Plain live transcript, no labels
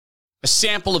A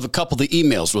sample of a couple of the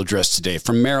emails we'll address today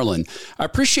from Marilyn. I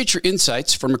appreciate your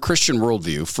insights from a Christian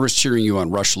worldview. First hearing you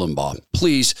on Rush Limbaugh.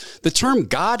 Please, the term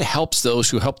God helps those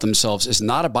who help themselves is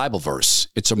not a Bible verse.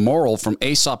 It's a moral from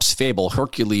Aesop's fable,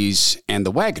 Hercules and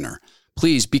the Wagoner.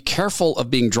 Please be careful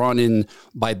of being drawn in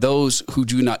by those who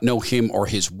do not know him or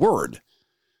his word.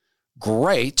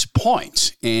 Great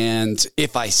point. And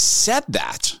if I said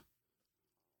that,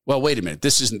 well, wait a minute.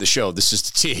 This isn't the show. This is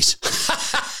the tease.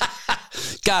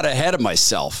 Got ahead of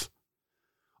myself.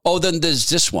 Oh, then there's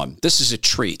this one. This is a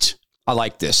treat. I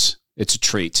like this. It's a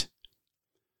treat.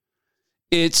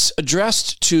 It's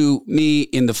addressed to me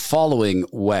in the following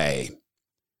way.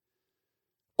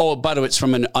 Oh, by the way, it's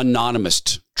from an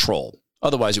anonymous troll.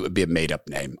 Otherwise, it would be a made-up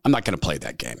name. I'm not going to play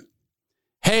that game.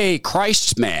 Hey,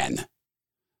 Christ's man,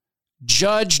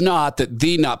 judge not that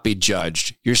thee not be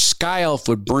judged. Your sky elf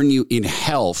would burn you in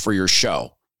hell for your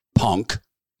show, punk.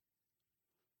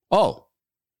 Oh.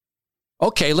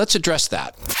 Okay, let's address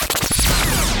that.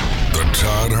 The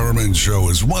Todd Herman Show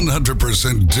is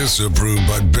 100% disapproved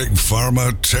by big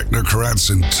pharma, technocrats,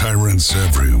 and tyrants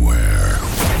everywhere.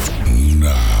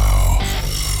 Now,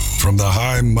 from the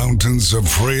high mountains of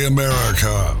free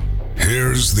America,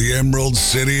 here's the Emerald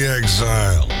City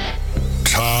exile,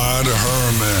 Todd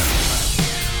Herman.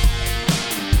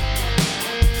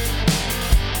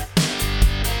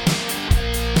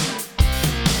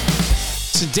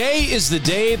 Today is the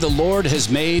day the Lord has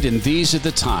made, and these are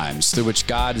the times through which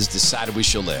God has decided we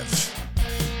shall live.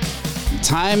 In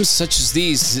times such as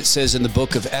these, as it says in the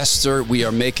book of Esther, we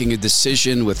are making a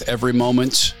decision with every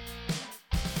moment.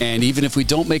 And even if we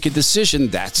don't make a decision,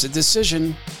 that's a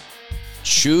decision.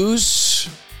 Choose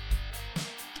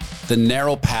the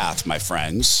narrow path, my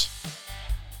friends.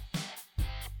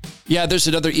 Yeah, there's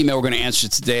another email we're going to answer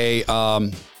today.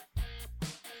 Let's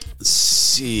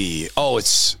see. Oh,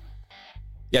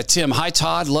 Yeah, Tim. Hi,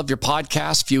 Todd. Love your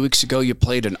podcast. A few weeks ago, you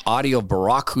played an audio of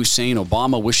Barack Hussein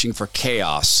Obama wishing for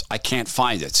chaos. I can't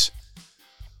find it.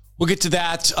 We'll get to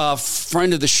that.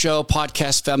 Friend of the show,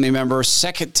 podcast family member.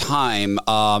 Second time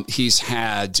he's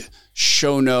had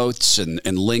show notes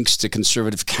and links to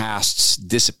conservative casts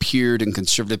disappeared and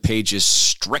conservative pages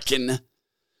stricken.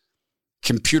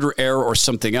 Computer error or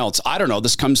something else. I don't know.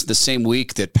 This comes the same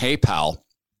week that PayPal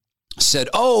said,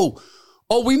 oh,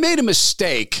 we made a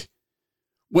mistake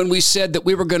when we said that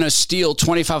we were going to steal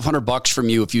 $2,500 from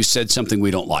you if you said something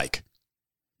we don't like.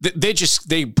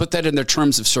 They put that in their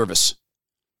terms of service.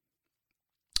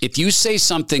 If you say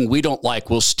something we don't like,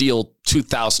 we'll steal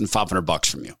 $2,500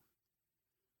 from you.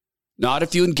 Not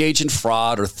if you engage in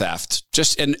fraud or theft.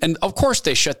 And of course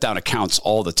they shut down accounts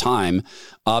all the time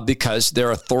because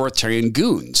they're authoritarian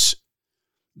goons.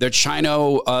 They're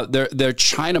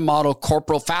China model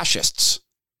corporal fascists.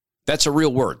 That's a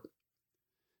real word.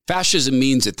 Fascism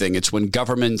means a thing. It's when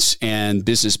governments and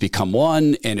business become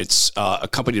one, and it's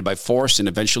accompanied by force and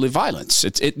eventually violence.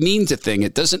 It means a thing.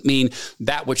 It doesn't mean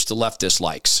that which the left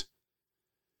dislikes.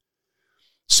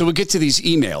 So we get to these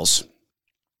emails,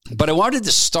 but I wanted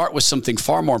to start with something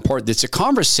far more important. It's a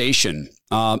conversation.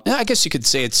 I guess you could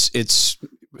say it's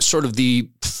sort of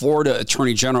the Florida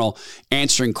Attorney General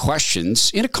answering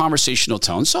questions in a conversational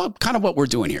tone. So kind of what we're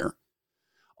doing here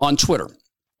on Twitter.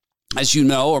 As you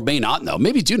know, or may not know,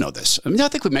 maybe you do know this. I mean, I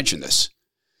think we mentioned this.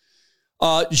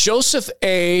 Joseph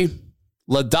A.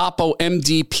 Ladapo,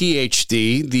 MD,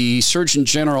 PhD, the Surgeon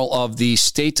General of the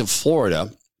state of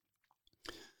Florida,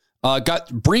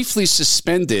 got briefly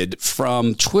suspended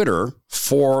from Twitter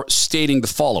for stating the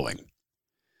following.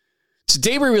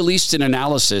 Today, we released an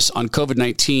analysis on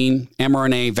COVID-19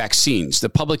 mRNA vaccines the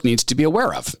public needs to be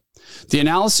aware of. The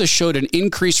analysis showed an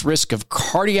increased risk of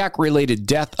cardiac-related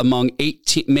death among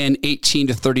men 18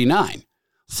 to 39.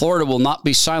 Florida will not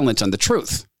be silent on the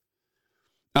truth.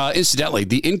 Incidentally,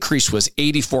 the increase was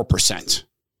 84%.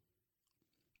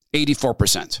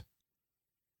 84%.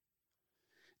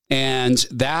 And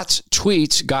that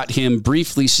tweet got him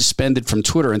briefly suspended from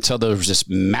Twitter until there was this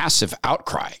massive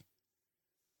outcry.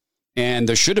 And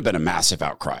there should have been a massive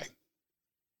outcry.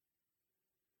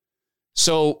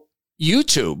 So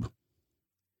YouTube,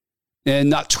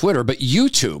 and not Twitter, but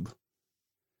YouTube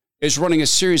is running a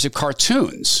series of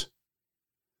cartoons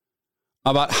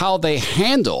about how they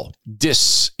handle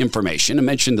disinformation. I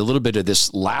mentioned a little bit of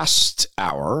this last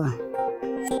hour.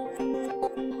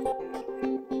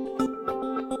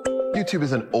 YouTube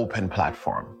is an open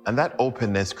platform, and that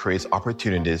openness creates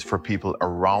opportunities for people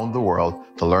around the world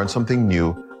to learn something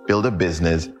new, build a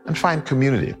business, and find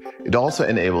community. It also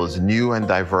enables new and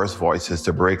diverse voices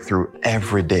to break through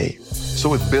every day. So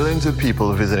with billions of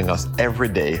people visiting us every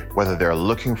day, whether they're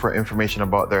looking for information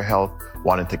about their health,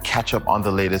 wanting to catch up on the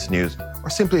latest news, or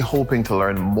simply hoping to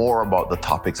learn more about the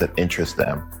topics that interest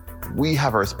them, we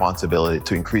have a responsibility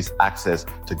to increase access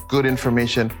to good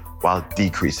information while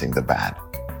decreasing the bad.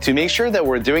 To make sure that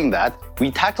we're doing that,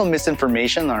 we tackle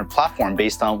misinformation on our platform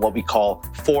based on what we call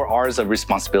 4 R's of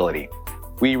responsibility.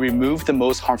 We remove the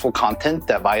most harmful content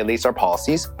that violates our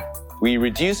policies. We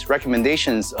reduce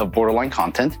recommendations of borderline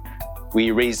content. We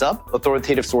raise up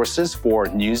authoritative sources for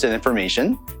news and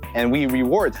information. And we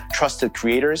reward trusted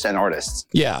creators and artists.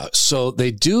 Yeah, so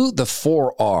they do the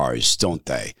 4 R's, don't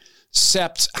they?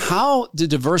 Except how do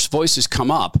diverse voices come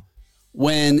up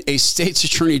when a state's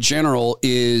attorney general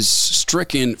is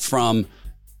stricken from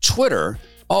Twitter?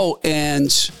 Oh,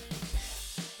 and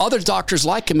other doctors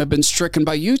like him have been stricken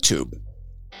by YouTube.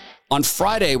 On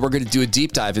Friday, we're going to do a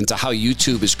deep dive into how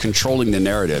YouTube is controlling the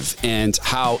narrative and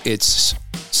how it's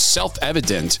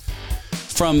self-evident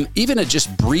from even a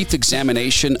just brief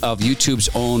examination of YouTube's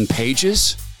own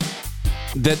pages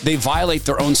that they violate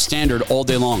their own standard all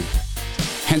day long.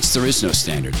 Hence, there is no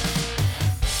standard.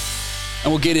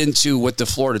 And we'll get into what the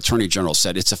Florida Attorney General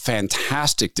said. It's a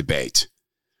fantastic debate.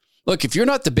 Look, if you're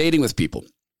not debating with people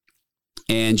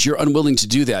and you're unwilling to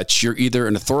do that, you're either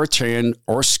an authoritarian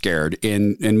or scared,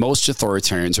 and most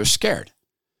authoritarians are scared.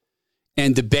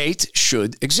 And debate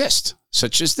should exist,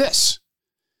 such as this.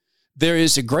 There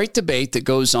is a great debate that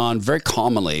goes on very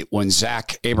commonly when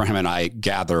Zach, Abraham, and I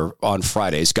gather on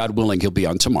Fridays. God willing, he'll be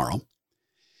on tomorrow.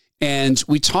 And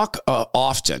we talk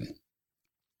often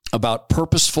about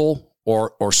purposeful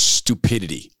or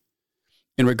stupidity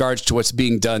in regards to what's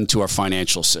being done to our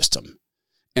financial system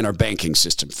and our banking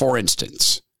system. For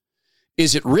instance,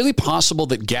 is it really possible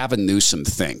that Gavin Newsom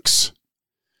thinks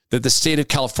that the state of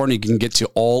California can get to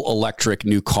all electric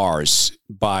new cars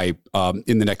by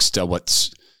in the next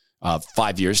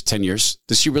 5 years, 10 years?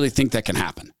 Does he really think that can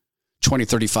happen?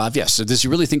 2035? Yes. So does he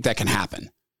really think that can happen?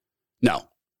 No.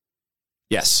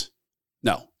 Yes.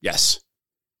 No. Yes.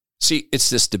 See, it's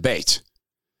this debate.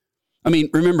 I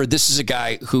mean, remember, this is a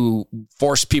guy who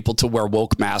forced people to wear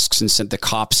woke masks and sent the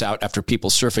cops out after people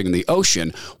surfing in the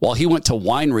ocean while he went to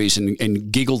wineries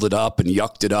and giggled it up and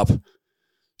yucked it up,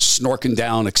 snorking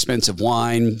down expensive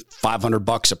wine,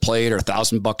 $500 a plate or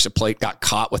 $1,000 a plate, got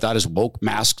caught without his woke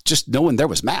mask, just knowing there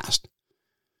was masked.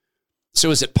 So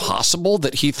is it possible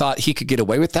that he thought he could get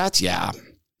away with that? Yeah.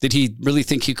 Did he really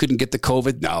think he couldn't get the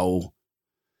COVID? No.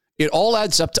 It all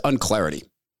adds up to unclarity.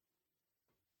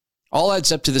 All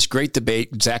adds up to this great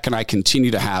debate Zach and I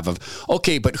continue to have of,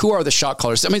 okay, but who are the shot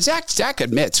callers? I mean, Zach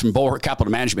admits from Bulwark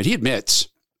Capital Management, he admits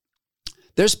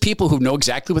there's people who know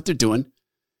exactly what they're doing.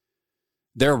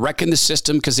 They're wrecking the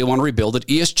system because they want to rebuild it.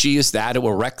 ESG is that. It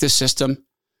will wreck the system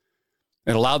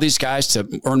and allow these guys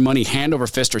to earn money hand over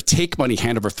fist or take money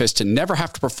hand over fist and never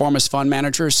have to perform as fund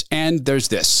managers. And there's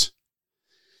this.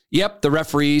 Yep, the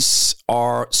referees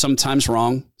are sometimes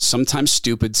wrong, sometimes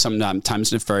stupid,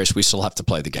 sometimes nefarious. We still have to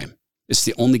play the game. It's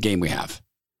the only game we have.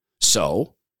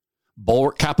 So,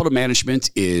 Bulwark Capital Management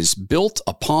is built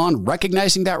upon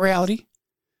recognizing that reality,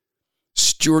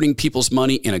 stewarding people's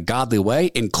money in a godly way,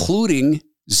 including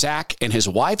Zach and his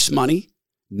wife's money.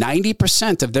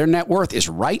 90% of their net worth is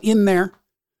right in there.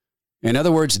 In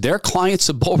other words, they're clients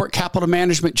of Bulwark Capital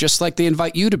Management, just like they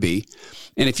invite you to be.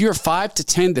 And if you're 5 to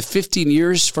 10 to 15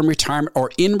 years from retirement or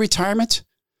in retirement,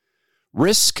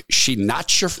 risk she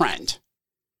not your friend.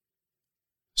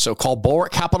 So call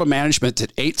Bulwark Capital Management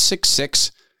at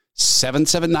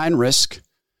 866-779-RISK,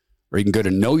 or you can go to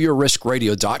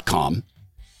knowyourriskradio.com.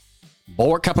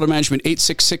 Bulwark Capital Management,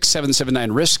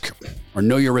 866-779-RISK, or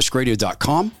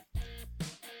knowyourriskradio.com.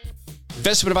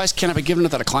 Investment advice cannot be given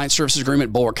without a client services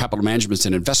agreement. Bulwark Capital Management is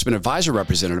an investment advisor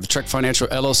representative of Trek Financial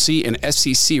LLC, and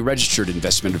SEC registered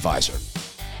investment advisor.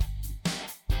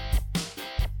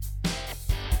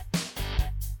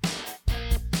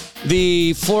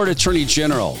 The Florida Attorney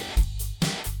General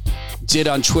did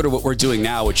on Twitter what we're doing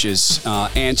now, which is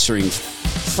answering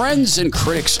friends and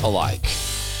critics alike.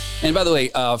 And by the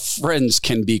way, friends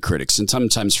can be critics, and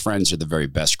sometimes friends are the very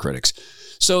best critics.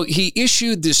 So he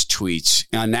issued this tweet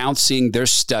announcing their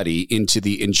study into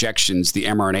the injections, the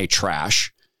mRNA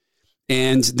trash,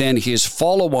 and then his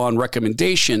follow-on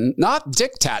recommendation, not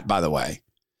diktat, by the way,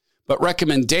 but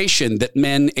recommendation that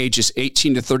men ages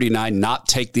 18 to 39 not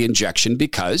take the injection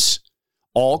because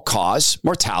all-cause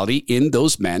mortality in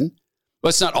those men, well,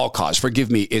 it's not all-cause, forgive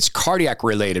me, it's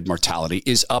cardiac-related mortality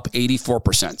is up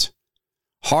 84%.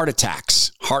 Heart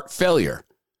attacks, heart failure,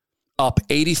 up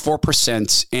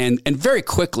 84%, and very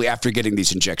quickly after getting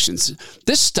these injections.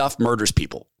 This stuff murders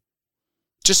people.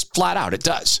 Just flat out, it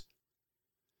does.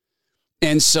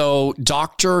 And so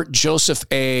Dr. Joseph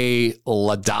A.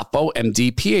 Ladapo,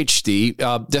 MD,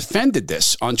 PhD, defended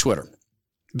this on Twitter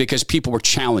because people were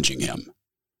challenging him.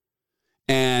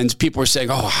 And people were saying,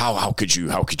 oh, how could you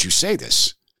say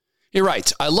this? He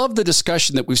writes, I love the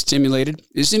discussion that we've stimulated.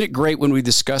 Isn't it great when we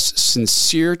discuss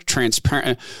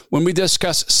when we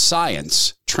discuss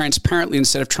science transparently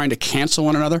instead of trying to cancel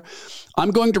one another?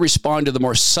 I'm going to respond to the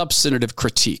more substantive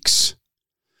critiques.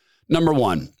 Number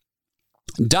one,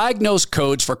 diagnosed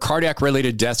codes for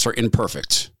cardiac-related deaths are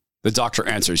imperfect. The doctor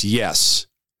answers, yes.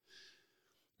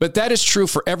 But that is true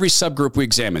for every subgroup we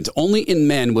examined. Only in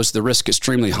men was the risk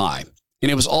extremely high,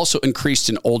 and it was also increased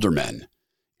in older men.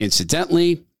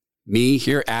 Incidentally, me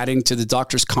here adding to the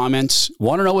doctor's comments,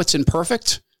 want to know what's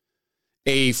imperfect?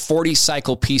 A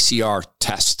 40-cycle PCR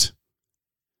test.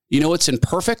 You know what's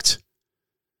imperfect?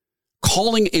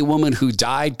 Calling a woman who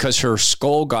died because her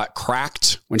skull got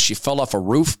cracked when she fell off a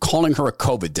roof, calling her a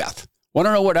COVID death. Want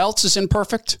to know what else is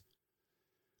imperfect?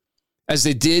 As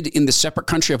they did in the separate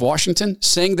country of Washington,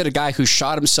 saying that a guy who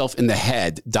shot himself in the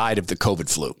head died of the COVID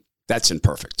flu. That's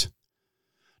imperfect.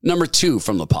 Number two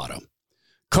from Lopato.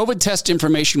 COVID test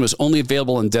information was only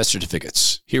available on death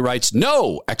certificates. He writes,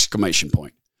 no! Exclamation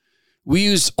point. We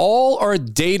used all our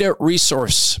data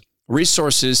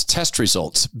resources, test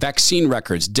results, vaccine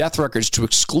records, death records to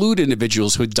exclude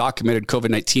individuals who had documented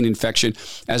COVID-19 infection,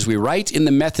 as we write in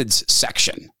the methods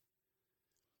section.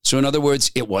 So in other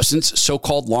words, it wasn't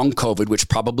so-called long COVID, which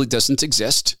probably doesn't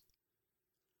exist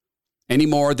any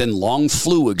more than long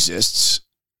flu exists.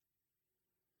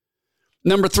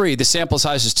 Number three, the sample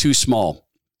size is too small.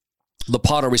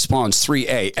 Lopato responds,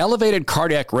 3A. Elevated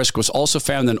cardiac risk was also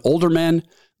found in older men.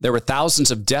 There were thousands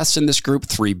of deaths in this group,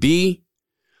 3B.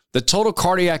 The total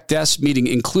cardiac deaths meeting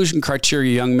inclusion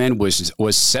criteria young men was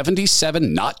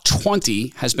 77, not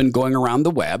 20, has been going around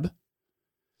the web.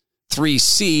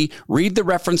 3C, read the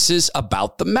references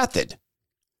about the method.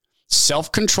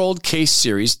 Self-controlled case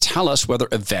series tell us whether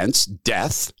events,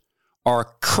 death, are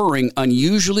occurring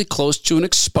unusually close to an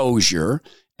exposure,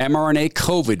 mRNA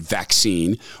COVID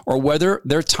vaccine, or whether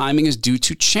their timing is due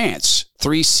to chance.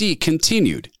 3C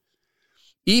continued.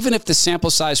 Even if the sample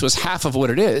size was half of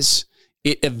what it is,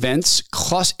 if events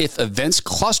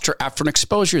cluster after an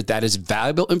exposure, that is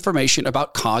valuable information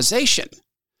about causation.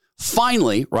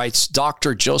 Finally, writes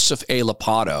Dr. Joseph A.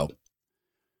 Lopato.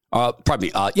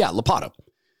 Lopato.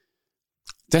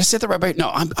 Did I say that right? No,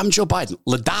 I'm Joe Biden.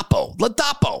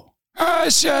 Ladapo.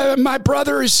 My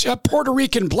brother is Puerto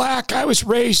Rican black. I was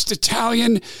raised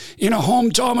Italian in a home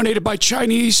dominated by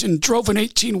Chinese and drove an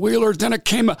 18-wheeler. Then I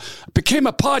became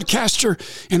a podcaster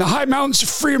in the high mountains of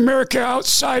free America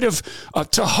outside of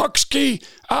Tuskegee,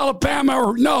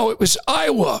 Alabama. It was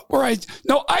Iowa.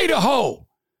 Idaho.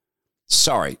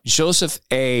 Sorry, Joseph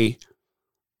A.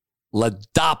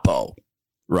 Ladapo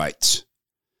writes,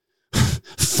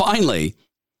 finally,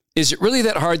 is it really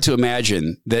that hard to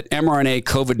imagine that mRNA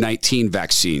COVID-19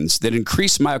 vaccines that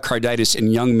increase myocarditis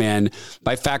in young men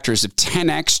by factors of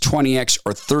 10x, 20x,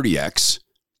 or 30x,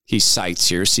 he cites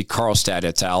here, see Karlstad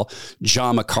et al.,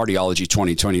 JAMA Cardiology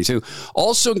 2022,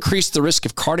 also increase the risk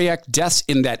of cardiac deaths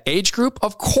in that age group?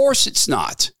 Of course it's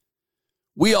not.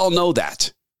 We all know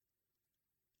that.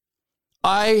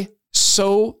 I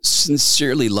so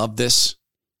sincerely love this.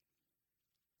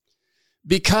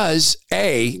 Because,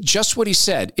 A, just what he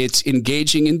said, it's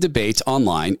engaging in debate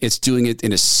online. It's doing it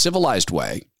in a civilized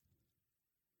way.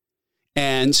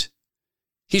 And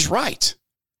he's right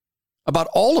about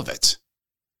all of it.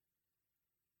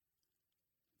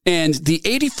 And the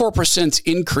 84%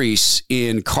 increase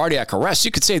in cardiac arrest,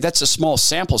 you could say that's a small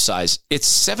sample size. It's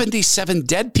 77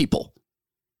 dead people.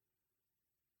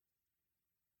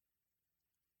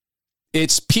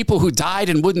 It's people who died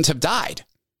and wouldn't have died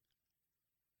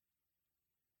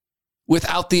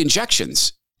without the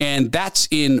injections. And that's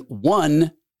in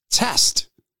one test.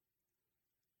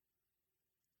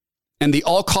 And the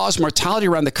all-cause mortality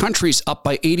around the country is up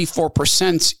by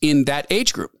 84% in that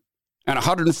age group and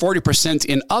 140%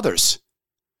 in others.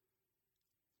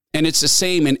 And it's the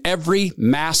same in every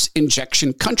mass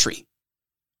injection country.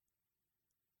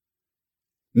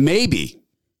 Maybe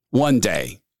one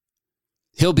day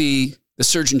he'll be the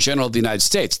Surgeon General of the United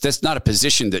States. That's not a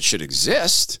position that should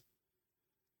exist.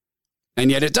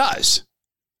 And yet it does.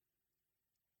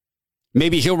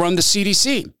 Maybe he'll run the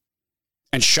CDC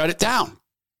and shut it down.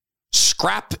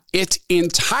 Scrap it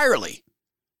entirely.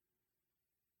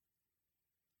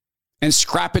 And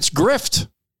scrap its grift.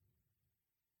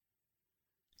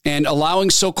 and allowing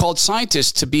so-called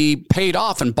scientists to be paid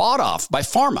off and bought off by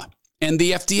pharma and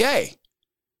the FDA. I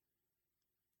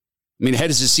mean, the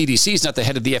head of the CDC is not the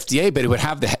head of the FDA, but it would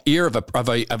have the ear of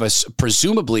a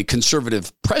presumably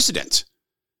conservative president.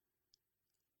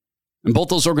 And both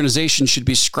those organizations should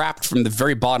be scrapped from the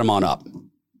very bottom on up.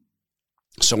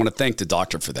 So I want to thank the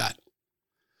doctor for that.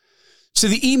 So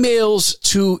the emails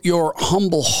to your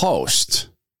humble host.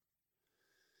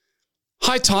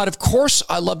 Hi, Todd. Of course,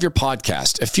 I love your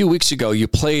podcast. A few weeks ago, you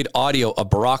played audio of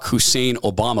Barack Hussein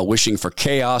Obama wishing for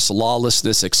chaos,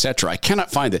 lawlessness, etc. I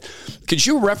cannot find it. Could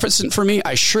you reference it for me?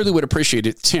 I surely would appreciate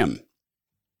it, Tim.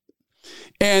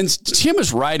 And Tim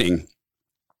is writing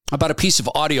about a piece of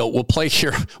audio we'll play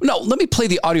here. No, let me play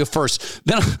the audio first.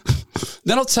 Then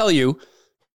I'll tell you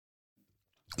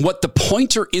what the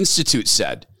Poynter Institute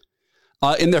said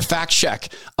in their fact check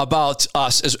about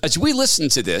us as we listen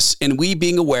to this, and we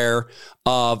being aware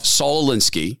of Saul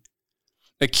Alinsky,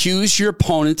 accuse your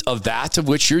opponent of that of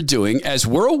which you're doing, as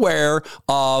we're aware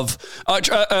of,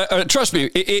 trust me,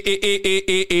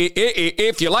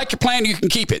 if you like your plan, you can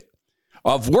keep it.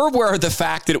 We're aware of the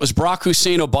fact that it was Barack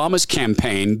Hussein Obama's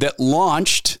campaign that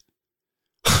launched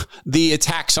the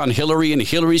attacks on Hillary and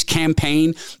Hillary's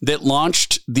campaign that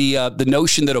launched the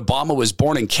notion that Obama was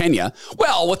born in Kenya.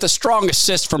 Well, with a strong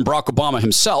assist from Barack Obama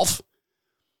himself,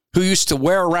 who used to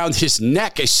wear around his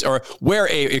neck or wear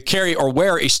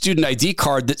a student ID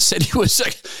card that said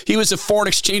he was a foreign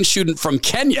exchange student from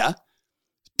Kenya.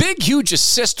 Big, huge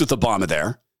assist with Obama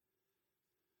there.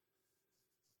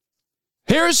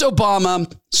 Here's Obama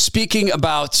speaking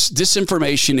about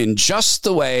disinformation in just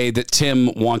the way that Tim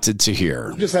wanted to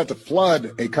hear. You just have to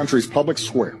flood a country's public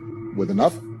square with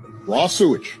enough raw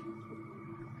sewage.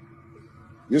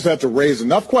 You just have to raise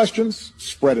enough questions,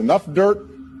 spread enough dirt,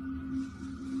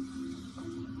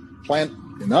 plant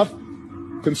enough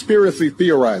conspiracy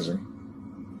theorizing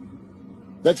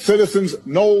that citizens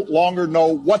no longer know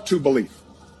what to believe.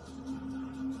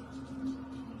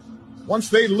 Once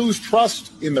they lose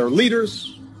trust in their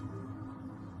leaders,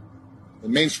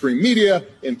 in mainstream media,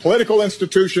 in political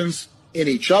institutions, in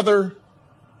each other,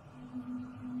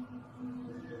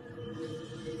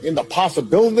 in the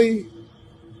possibility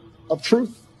of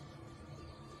truth,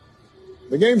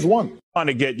 the game's won. I want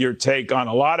to get your take on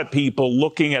a lot of people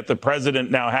looking at the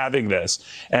president now having this,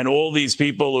 and all these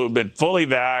people who've been fully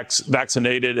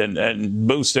vaccinated and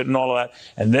boosted and all of that,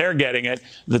 and they're getting it.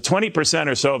 The 20%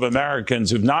 or so of Americans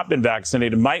who've not been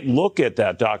vaccinated might look at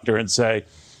that doctor and say,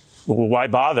 well, why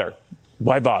bother?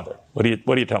 Why bother? What do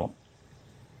you tell them?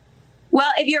 Well,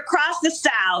 if you're across the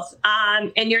South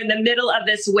and you're in the middle of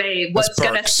this wave, what's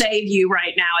going to save you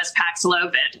right now is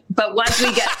Paxlovid. But once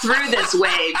we get through this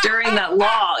wave, during that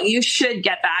law, you should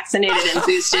get vaccinated and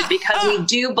boosted because we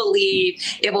do believe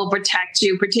it will protect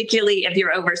you, particularly if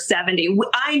you're over 70.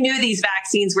 I knew these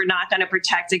vaccines were not going to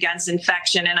protect against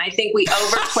infection, and I think we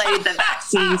overplayed the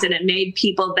vaccines, and it made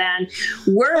people then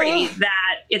worry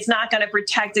that it's not going to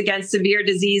protect against severe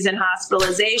disease and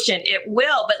hospitalization. It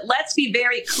will, but let's be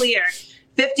very clear.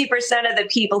 50% of the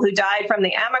people who died from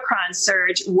the Omicron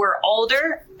surge were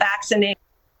older, vaccinated.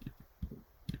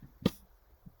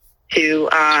 To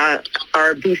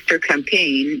our booster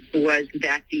campaign was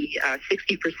that the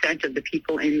 60% of the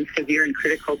people in severe and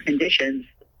critical conditions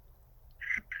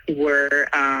were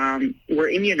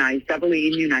immunized, doubly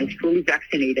immunized, fully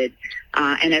vaccinated.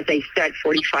 And as I said,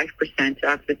 45%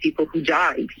 of the people who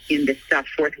died in this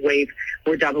fourth wave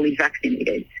were doubly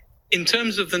vaccinated. In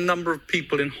terms of the number of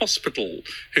people in hospital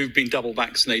who've been double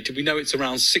vaccinated, we know it's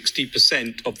around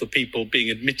 60% of the people being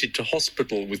admitted to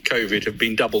hospital with COVID have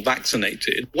been double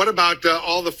vaccinated. What about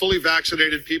all the fully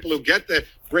vaccinated people who get the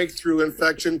breakthrough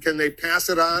infection? Can they pass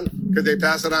it on? Could they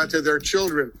pass it on to their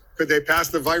children? Could they pass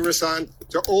the virus on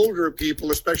to older people,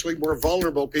 especially more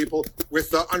vulnerable people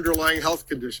with underlying health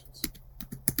conditions?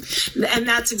 And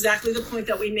that's exactly the point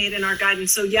that we made in our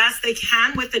guidance. So yes, they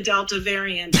can with the Delta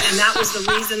variant. And that was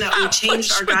the reason that we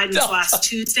changed our guidance last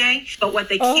Tuesday. But what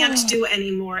they can't do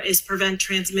anymore is prevent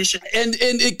transmission. And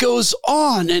it goes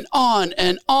on and on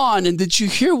and on. And did you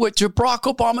hear what Barack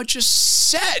Obama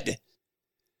just said?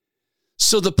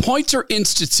 So the Poynter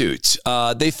Institute,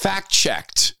 they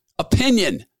fact-checked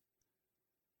opinion.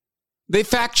 They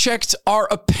fact-checked our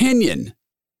opinion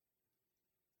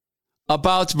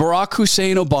about Barack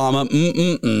Hussein Obama,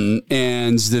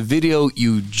 and the video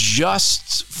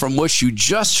from which you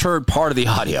just heard part of the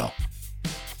audio.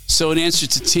 So in answer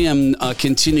to Tim,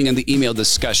 continuing on the email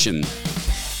discussion,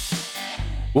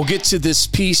 we'll get to this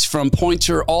piece from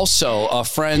Poynter. Also, a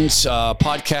friend,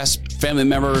 podcast family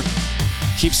member,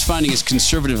 keeps finding his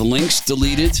conservative links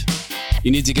deleted.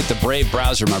 You need to get the Brave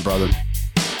browser, my brother.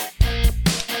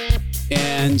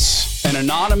 And And an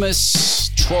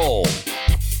anonymous troll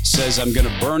says, I'm going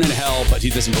to burn in hell, but he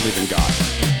doesn't believe in God.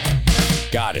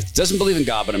 Got it. Doesn't believe in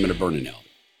God, but I'm going to burn in hell.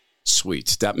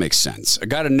 Sweet. That makes sense. I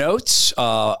got a note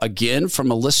again from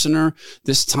a listener,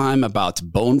 this time about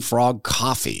Bone Frog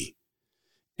coffee.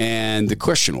 And the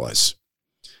question was,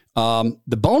 the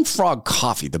Bone Frog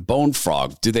coffee, the Bone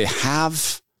Frog, do they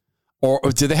have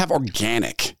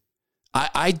organic?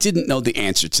 I didn't know the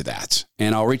answer to that.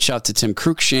 And I'll reach out to Tim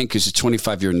Cruikshank, who's a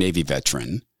 25-year Navy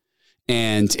veteran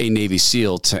and a Navy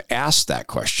SEAL, to ask that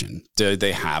question. Do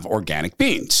they have organic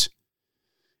beans?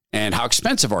 And how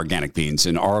expensive are organic beans?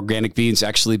 And are organic beans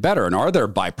actually better? And are there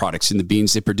byproducts in the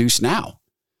beans they produce now?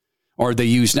 Or they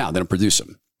use now? They don't produce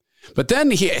them. But then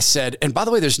he said, and by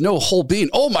the way, there's no whole bean.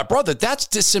 Oh, my brother, that's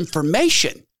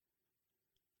disinformation.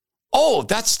 Oh,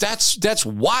 that's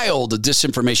wild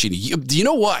disinformation. You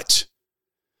know what?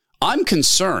 I'm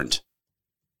concerned.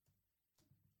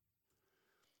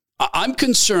 I'm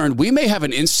concerned we may have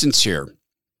an instance here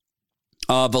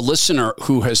of a listener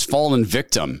who has fallen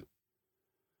victim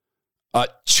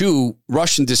to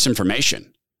Russian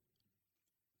disinformation.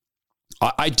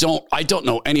 I don't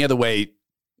know any other way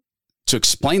to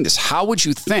explain this. How would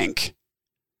you think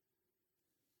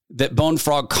that Bone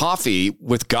Frog Coffee,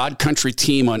 with God Country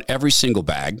Team on every single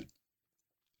bag,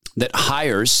 that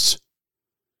hires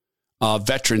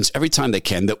veterans every time they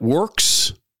can, that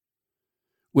works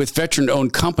with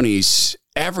veteran-owned companies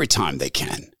every time they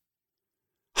can,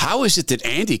 how is it that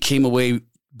Andy came away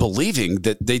believing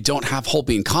that they don't have whole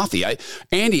bean coffee?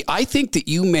 Andy, I think that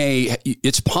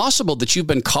it's possible that you've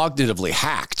been cognitively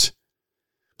hacked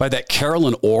by that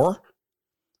Carolyn Orr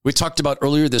we talked about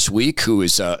earlier this week, who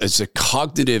is a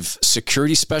cognitive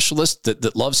security specialist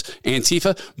that loves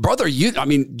Antifa. Brother, do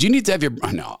you need to have your...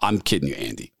 No, I'm kidding you,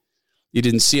 Andy. You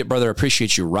didn't see it, brother. I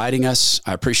appreciate you writing us.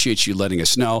 I appreciate you letting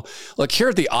us know. Look, here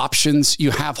are the options.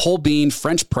 You have whole bean,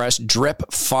 French press,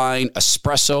 drip, fine,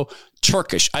 espresso,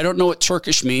 Turkish. I don't know what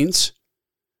Turkish means,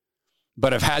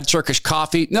 but I've had Turkish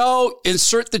coffee. No,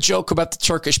 insert the joke about the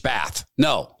Turkish bath.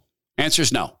 No. Answer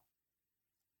is no.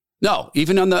 No.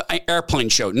 Even on the airplane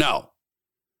show, no.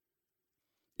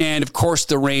 And, of course,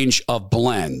 the range of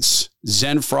blends.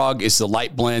 Zen Frog is the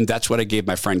light blend. That's what I gave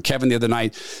my friend Kevin the other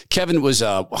night. Kevin was,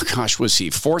 was he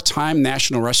 4-time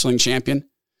national wrestling champion?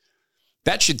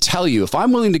 That should tell you, if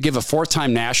I'm willing to give a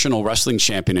 4-time national wrestling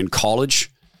champion in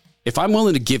college, if I'm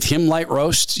willing to give him light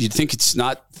roast, you'd think it's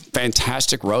not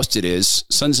fantastic roast. It is.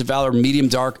 Sons of Valor medium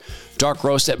dark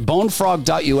roast. At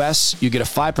bonefrog.us, you get a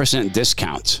 5%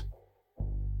 discount.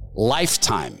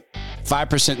 Lifetime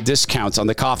 5% discounts on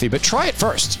the coffee, but try it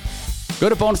first. Go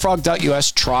to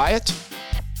bonefrog.us, try it.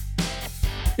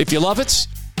 If you love it,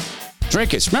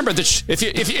 drink it. Remember that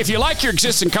if you like your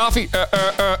existing coffee,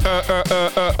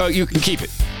 you can keep it.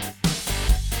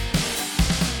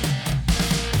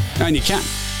 And you can.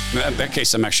 In that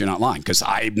case, I'm actually not lying, because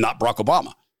I'm not Barack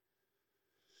Obama.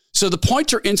 So the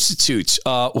Pointer Institute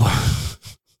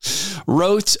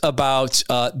wrote about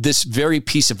this very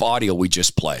piece of audio we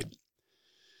just played.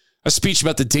 A speech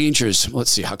about the dangers.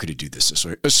 Let's see, how could he do this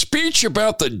way? A speech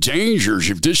about the dangers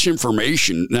of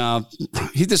disinformation. Now,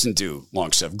 he doesn't do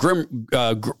long stuff.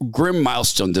 Grim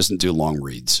Milestone doesn't do long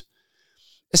reads.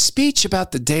 A speech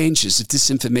about the dangers of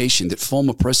disinformation that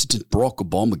former President Barack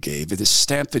Obama gave at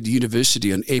Stanford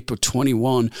University on April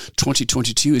 21,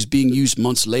 2022 is being used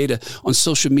months later on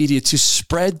social media to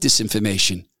spread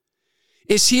disinformation.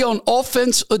 Is he on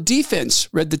offense or defense?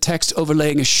 Read the text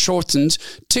overlaying a shortened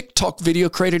TikTok video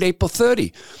created April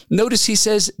 30. Notice he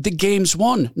says the game's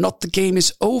won, not the game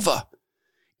is over.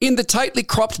 In the tightly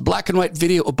cropped black and white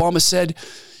video, Obama said,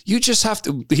 "You just have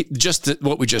to,"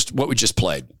 what we just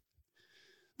played.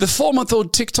 The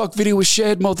 4-month-old TikTok video was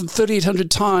shared more than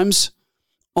 3,800 times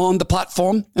on the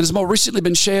platform and has more recently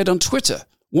been shared on Twitter.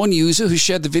 One user who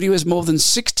shared the video has more than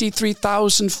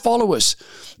 63,000 followers.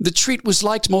 The tweet was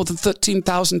liked more than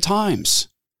 13,000 times.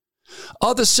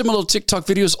 Other similar TikTok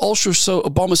videos also show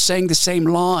Obama saying the same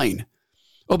line.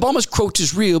 Obama's quote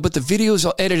is real, but the videos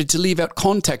are edited to leave out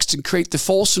context and create the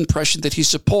false impression that he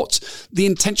supports the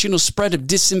intentional spread of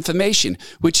disinformation,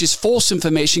 which is false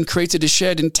information created or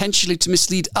shared intentionally to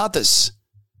mislead others.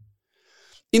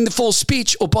 In the full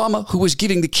speech, Obama, who was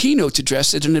giving the keynote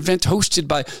address at an event hosted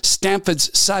by Stanford's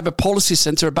Cyber Policy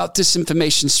Center about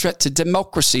disinformation's threat to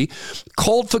democracy,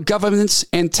 called for governments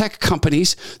and tech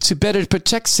companies to better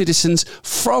protect citizens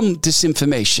from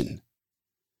disinformation.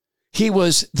 He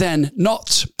was then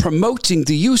not promoting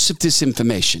the use of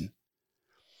disinformation.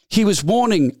 He was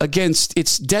warning against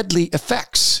its deadly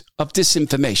effects of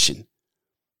disinformation.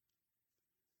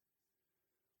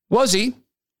 Was he?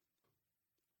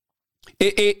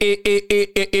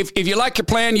 If you like your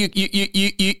plan, you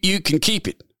can keep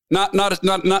it. Not a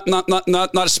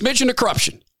smidgen of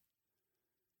corruption.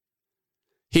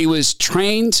 He was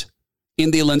trained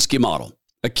in the Alinsky model.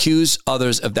 Accuse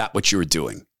others of that which you were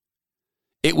doing.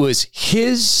 It was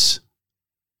his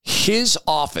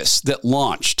office that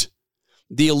launched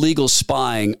the illegal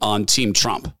spying on Team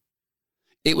Trump.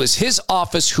 It was his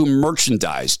office who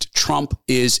merchandised Trump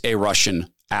is a Russian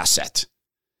asset.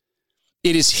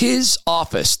 It is his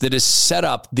office that has set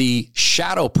up the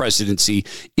shadow presidency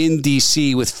in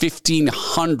D.C. with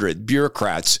 1,500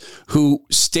 bureaucrats who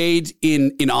stayed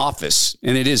in office,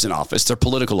 and it is an office, they're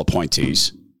political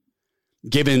appointees,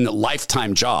 given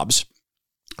lifetime jobs,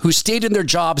 who stayed in their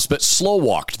jobs but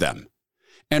slow-walked them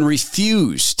and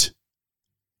refused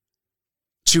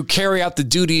to carry out the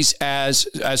duties as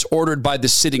ordered by the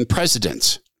sitting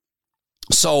president.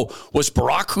 So was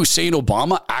Barack Hussein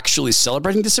Obama actually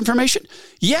celebrating this information?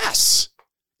 Yes.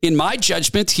 In my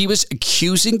judgment, he was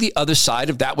accusing the other side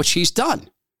of that which he's done.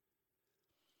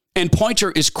 And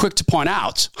Pointer is quick to point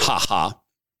out,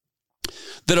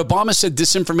 that Obama said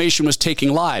disinformation was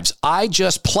taking lives. I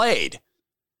just played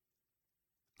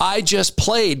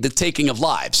the taking of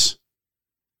lives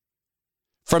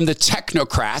from the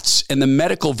technocrats and the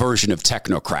medical version of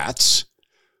technocrats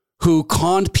who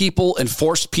conned people and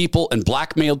forced people and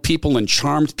blackmailed people and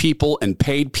charmed people and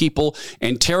paid people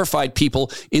and terrified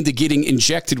people into getting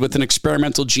injected with an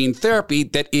experimental gene therapy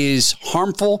that is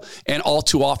harmful and all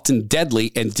too often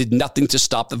deadly and did nothing to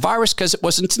stop the virus because it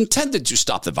wasn't intended to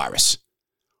stop the virus.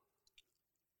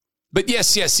 But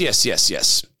yes.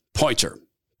 Pointer,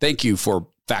 thank you for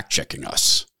fact-checking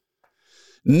us.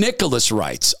 Nicholas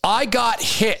writes, I got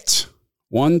hit.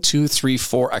 1, 2, 3,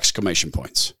 4 exclamation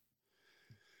points.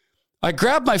 I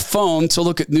grabbed my phone to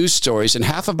look at news stories and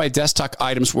half of my desktop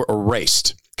items were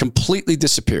erased, completely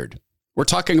disappeared. We're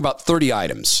talking about 30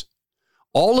 items.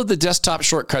 All of the desktop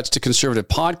shortcuts to conservative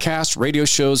podcasts, radio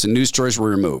shows, and news stories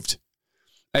were removed.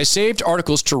 I saved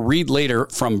articles to read later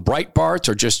from Breitbart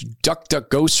or just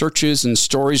DuckDuckGo searches and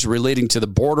stories relating to the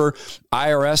border,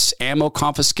 IRS, ammo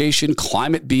confiscation,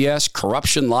 climate BS,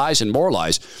 corruption, lies, and more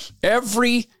lies.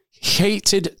 Every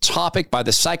hated topic by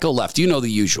the psycho left. You know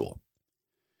the usual.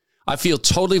 I feel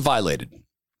totally violated.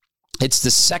 It's the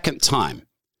second time.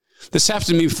 This happened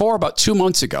to me before about 2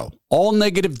 months ago. All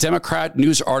negative Democrat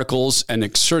news articles and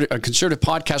conservative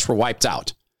podcasts were wiped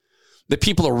out. The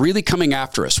people are really coming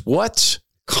after us. What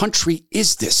country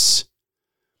is this?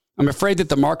 I'm afraid that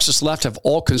the Marxist left have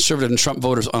all conservative and Trump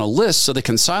voters on a list so they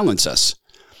can silence us.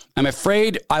 I'm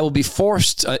afraid I will be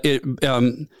forced.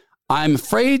 I'm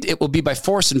afraid it will be by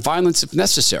force and violence if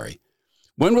necessary.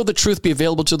 When will the truth be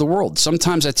available to the world?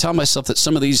 Sometimes I tell myself that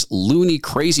some of these loony,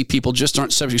 crazy people just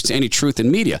aren't subject to any truth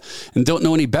in media and don't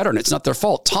know any better, and it's not their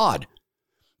fault. Todd,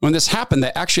 when this happened,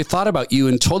 they actually thought about you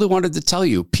and totally wanted to tell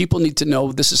you. People need to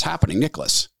know this is happening.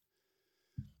 Nicholas,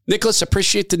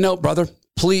 appreciate the note, brother.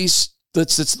 Please,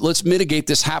 let's mitigate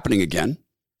this happening again.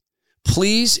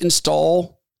 Please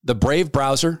install the Brave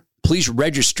browser. Please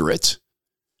register it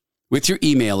with your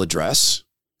email address.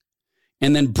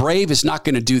 And then Brave is not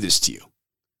going to do this to you.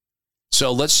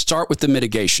 So let's start with the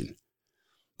mitigation.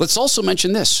 Let's also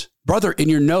mention this. Brother, in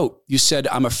your note, you said,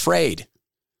 I'm afraid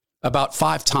about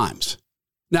 5 times.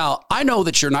 Now, I know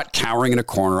that you're not cowering in a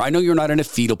corner. I know you're not in a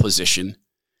fetal position.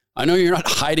 I know you're not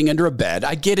hiding under a bed.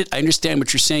 I get it. I understand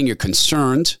what you're saying. You're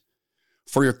concerned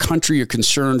for your country. You're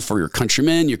concerned for your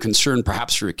countrymen. You're concerned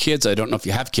perhaps for your kids. I don't know if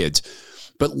you have kids.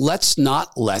 But let's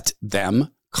not let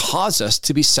them cause us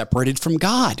to be separated from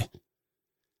God.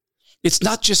 It's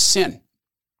not just sin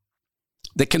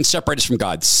that can separate us from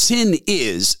God. Sin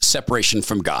is separation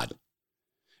from God.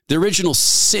 The original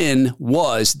sin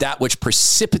was that which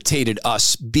precipitated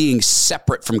us being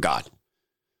separate from God.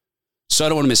 So I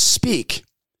don't want to misspeak,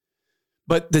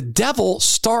 but the devil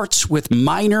starts with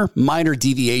minor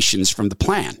deviations from the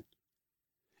plan.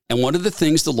 And one of the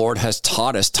things the Lord has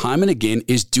taught us time and again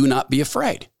is do not be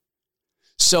afraid.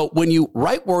 So when you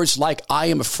write words like, I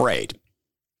am afraid,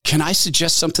 can I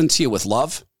suggest something to you with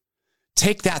love?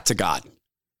 Take that to God.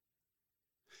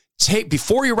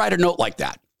 Before you write a note like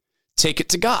that, take it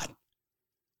to God.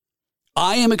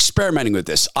 I am experimenting with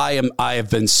this. I have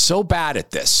been so bad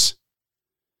at this.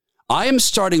 I am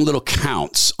starting little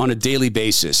counts on a daily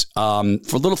basis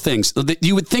for little things that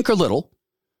you would think are little.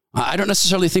 I don't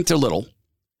necessarily think they're little.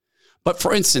 But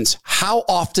for instance, how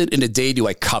often in a day do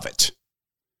I covet?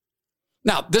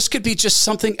 Now, this could be just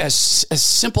something as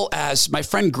simple as my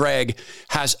friend Greg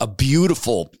has a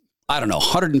beautiful,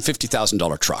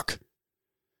 $150,000 truck.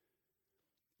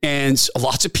 And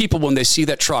lots of people, when they see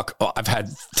that truck, I've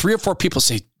had 3 or 4 people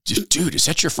say, dude, is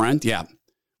that your friend? Yeah.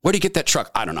 Where do you get that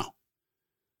truck? I don't know.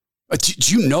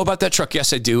 Do you know about that truck?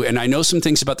 Yes, I do. And I know some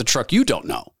things about the truck you don't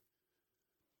know.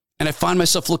 And I find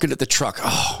myself looking at the truck.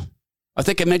 Oh, I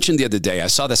think I mentioned the other day, I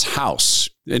saw this house,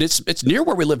 and it's near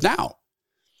where we live now.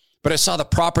 But I saw the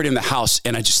property in the house,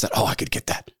 and I just thought, oh, I could get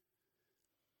that.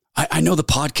 I know the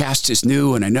podcast is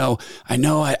new, and I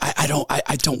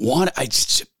don't want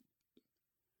it.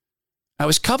 I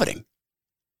was coveting.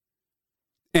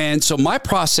 And so my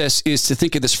process is to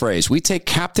think of this phrase: we take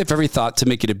captive every thought to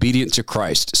make it obedient to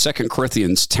Christ. 2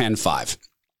 Corinthians 10:5.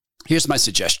 Here's my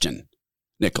suggestion,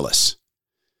 Nicholas.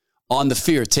 On the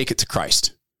fear, take it to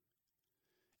Christ.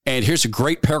 And here's a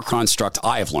great prayer construct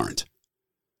I have learned.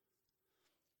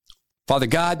 Father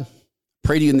God,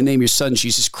 pray to you in the name of your Son,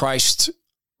 Jesus Christ.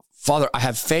 Father, I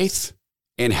have faith,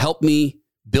 and help me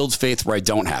build faith where I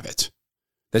don't have it.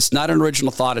 That's not an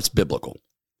original thought, it's biblical.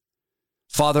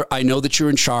 Father, I know that you're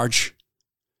in charge.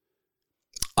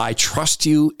 I trust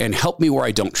you, and help me where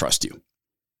I don't trust you.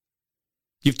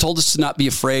 You've told us to not be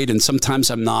afraid, and sometimes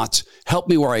I'm not. Help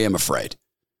me where I am afraid.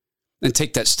 And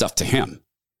take that stuff to him.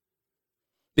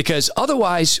 Because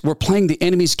otherwise, we're playing the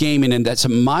enemy's game, and that's a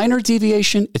minor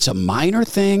deviation. It's a minor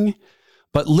thing.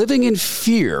 But living in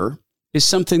fear is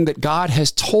something that God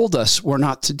has told us we're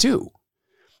not to do.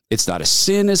 It's not a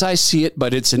sin as I see it,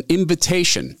 but it's an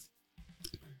invitation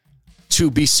to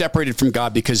be separated from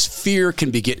God, because fear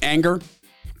can beget anger.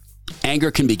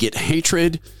 Anger can beget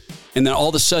hatred. And then all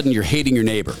of a sudden, you're hating your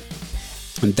neighbor.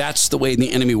 And that's the way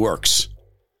the enemy works.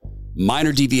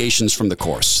 Minor deviations from the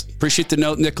course. Appreciate the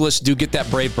note, Nicholas. Do get that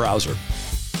Brave browser.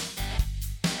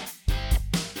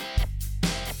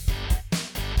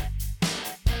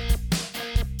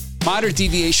 Minor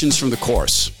deviations from the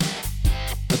course.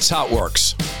 That's how it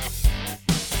works.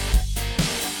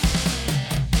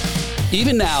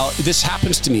 Even now, this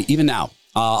happens to me. Even now,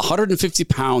 150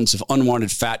 pounds of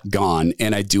unwanted fat gone,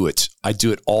 and I do it. I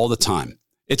do it all the time.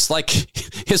 It's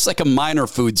like a minor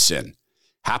food sin.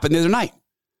 Happened the other night.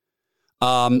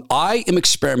 I am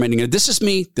experimenting, and this is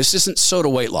me. This isn't soda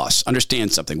weight loss.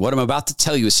 Understand something. What I'm about to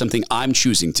tell you is something I'm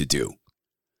choosing to do.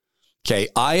 Okay,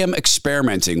 I am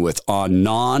experimenting with, on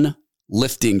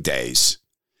non-lifting days,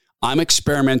 I'm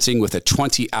experimenting with a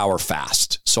 20-hour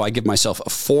fast. So I give myself a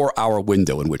 4-hour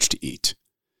window in which to eat.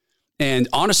 And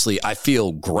honestly, I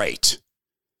feel great.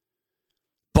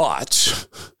 But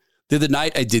the other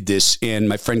night I did this, and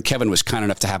my friend Kevin was kind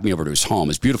enough to have me over to his home,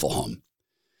 his beautiful home.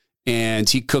 And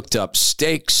he cooked up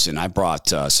steaks, and I brought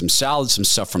some salad, some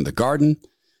stuff from the garden.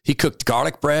 He cooked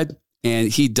garlic bread, and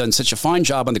he'd done such a fine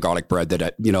job on the garlic bread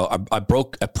that I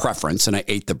broke a preference, and I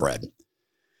ate the bread.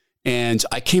 And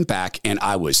I came back, and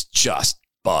I was just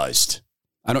buzzed.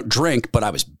 I don't drink, but I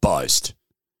was buzzed.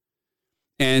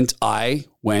 And I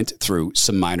went through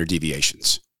some minor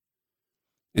deviations.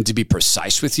 And to be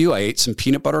precise with you, I ate some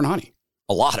peanut butter and honey,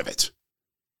 a lot of it.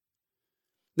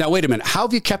 Now, wait a minute. How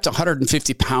have you kept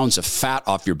 150 pounds of fat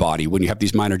off your body when you have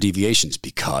these minor deviations?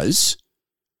 Because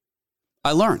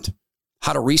I learned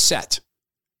how to reset.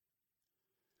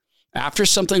 After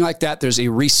something like that, there's a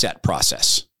reset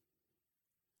process.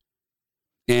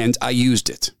 And I used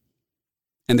it.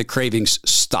 And the cravings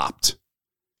stopped.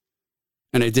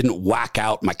 And I didn't whack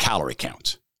out my calorie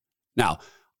count. Now,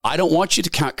 I don't want you to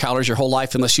count calories your whole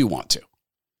life unless you want to.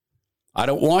 I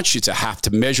don't want you to have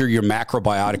to measure your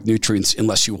macrobiotic nutrients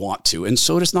unless you want to. And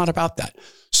soda's not about that.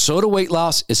 Soda weight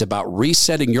loss is about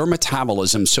resetting your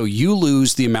metabolism so you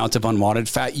lose the amount of unwanted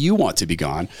fat you want to be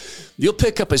gone. You'll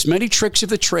pick up as many tricks of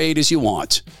the trade as you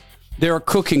want. There are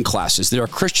cooking classes. There are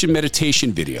Christian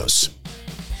meditation videos.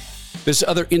 There's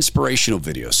other inspirational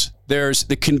videos. There's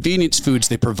the convenience foods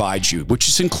they provide you, which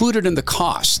is included in the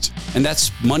cost. And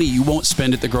that's money you won't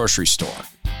spend at the grocery store.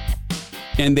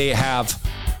 And they have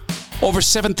over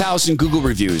 7,000 Google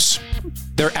reviews.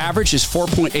 Their average is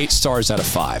 4.8 stars out of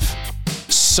 5.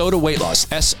 Soda Weight Loss,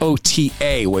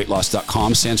 SOTA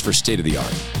weightloss.com, stands for state of the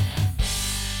art.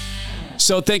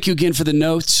 So thank you again for the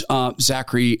notes,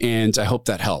 Zachary, and I hope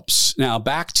that helps. Now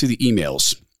back to the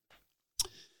emails.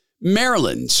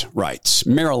 Marilyn writes,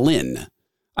 Marilyn,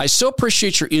 I so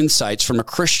appreciate your insights from a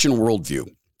Christian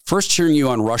worldview. First hearing you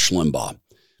on Rush Limbaugh.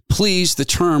 Please, the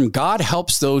term God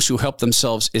helps those who help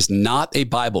themselves is not a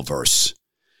Bible verse.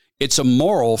 It's a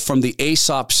moral from the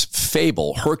Aesop's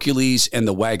fable, Hercules and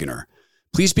the Wagoner.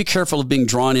 Please be careful of being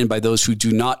drawn in by those who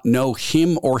do not know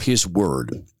him or his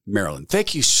word. Marilyn,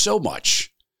 thank you so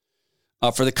much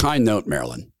for the kind note,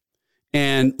 Marilyn.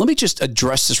 And let me just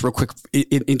address this real quick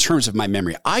in terms of my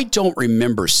memory. I don't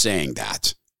remember saying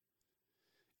that.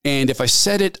 And if I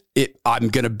said it, I'm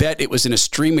going to bet it was in a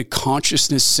stream of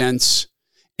consciousness sense.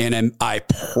 And I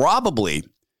probably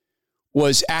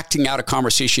was acting out a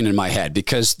conversation in my head,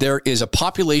 because there is a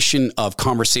population of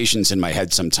conversations in my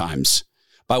head sometimes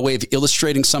by way of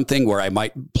illustrating something where I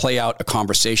might play out a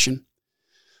conversation.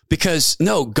 Because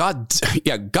no, God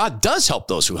does help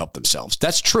those who help themselves.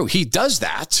 That's true. He does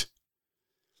that.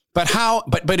 But how,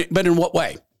 but in what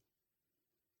way?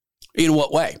 In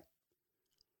what way?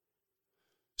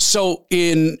 So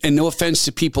and no offense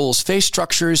to people's faith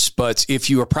structures, but if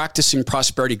you are practicing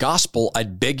prosperity gospel,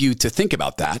 I'd beg you to think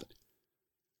about that.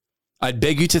 I'd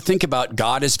beg you to think about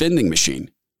God as vending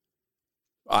machine.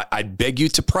 I'd beg you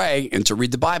to pray and to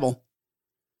read the Bible.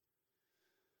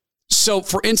 So,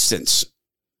 for instance,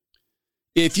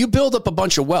 if you build up a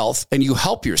bunch of wealth and you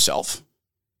help yourself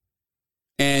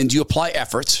and you apply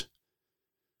effort,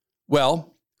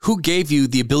 well, who gave you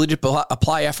the ability to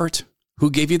apply effort?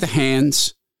 Who gave you the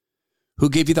hands? Who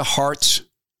gave you the heart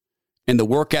and the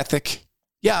work ethic?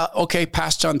 Yeah, okay,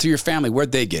 passed on through your family.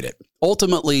 Where'd they get it?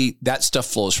 Ultimately, that stuff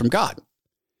flows from God.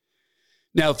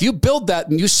 Now, if you build that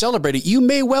and you celebrate it, you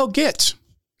may well get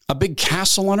a big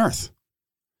castle on earth.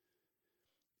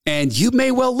 And you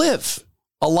may well live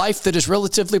a life that is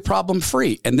relatively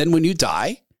problem-free. And then when you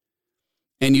die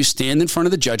and you stand in front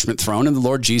of the judgment throne and the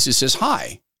Lord Jesus says,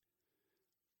 hi.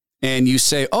 And you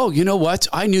say, oh, you know what?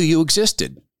 I knew you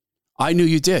existed. I knew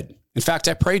you did. In fact,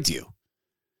 I prayed to you.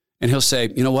 And he'll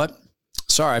say, you know what?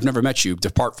 Sorry, I've never met you.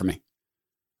 Depart from me.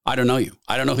 I don't know you.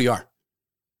 I don't know who you are.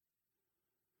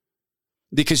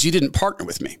 Because you didn't partner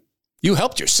with me. You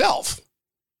helped yourself.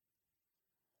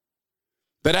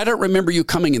 But I don't remember you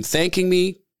coming and thanking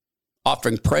me,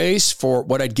 offering praise for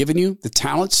what I'd given you, the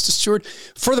talents to steward.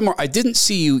 Furthermore, I didn't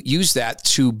see you use that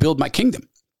to build my kingdom.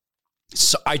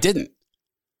 So I didn't.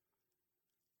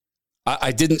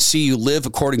 I didn't see you live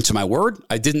according to my word.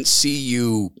 I didn't see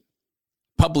you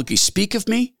publicly speak of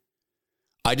me.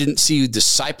 I didn't see you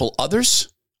disciple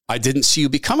others. I didn't see you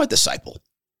become a disciple.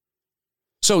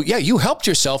 So yeah, you helped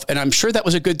yourself, and I'm sure that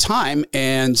was a good time,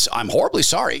 and I'm horribly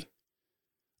sorry,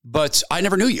 but I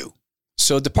never knew you.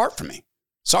 So depart from me.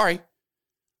 Sorry.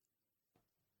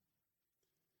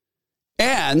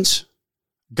 And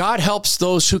God helps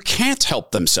those who can't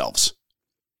help themselves.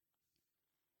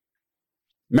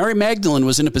 Mary Magdalene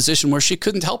was in a position where she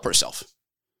couldn't help herself.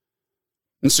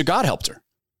 And so God helped her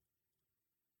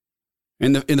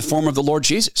in the form of the Lord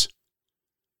Jesus.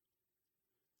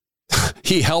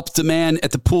 He helped the man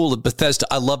at the pool of Bethesda.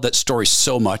 I love that story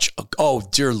so much. Oh,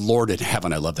 dear Lord in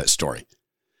heaven, I love that story.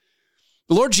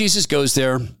 The Lord Jesus goes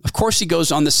there. Of course, he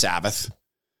goes on the Sabbath,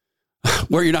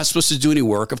 where you're not supposed to do any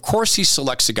work. Of course, he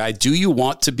selects a guy. Do you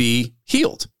want to be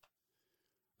healed?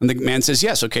 And the man says,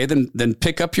 yes. Okay, then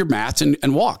pick up your mat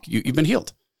and walk. You've been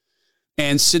healed.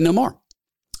 And sin no more.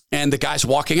 And the guy's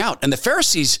walking out. And the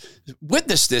Pharisees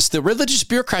witnessed this. The religious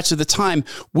bureaucrats of the time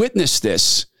witnessed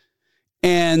this.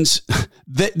 And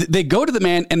they go to the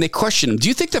man and they question him. Do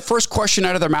you think the first question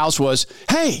out of their mouths was,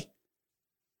 hey,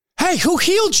 who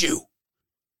healed you?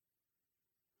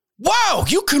 Wow,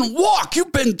 you can walk.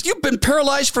 You've been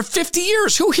paralyzed for 50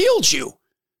 years. Who healed you?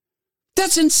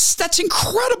 That's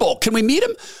incredible. Can we meet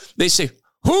him? They say,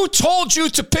 who told you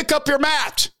to pick up your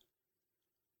mat?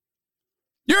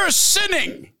 You're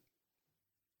sinning.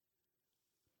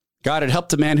 God had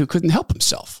helped a man who couldn't help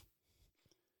himself.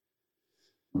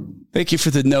 Thank you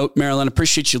for the note, Marilyn.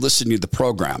 Appreciate you listening to the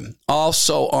program.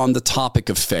 Also on the topic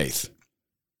of faith.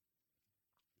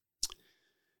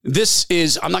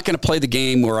 I'm not going to play the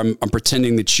game where I'm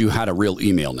pretending that you had a real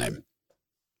email name.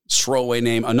 Throwaway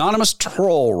name. Anonymous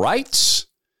Troll writes,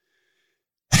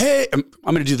 hey, I'm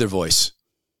going to do their voice.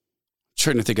 I'm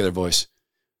trying to think of their voice.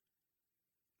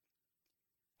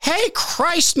 Hey,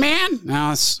 Christ, man.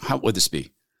 Now, how would this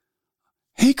be?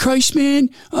 Hey, Christ, man.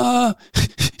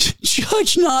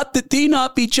 Judge not that thee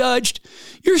not be judged.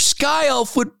 Your sky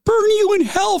elf would burn you in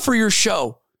hell for your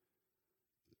show.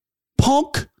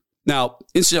 Punk. Now,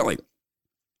 incidentally,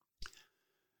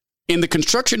 in the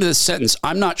construction of this sentence,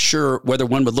 I'm not sure whether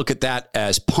one would look at that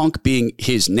as punk being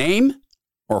his name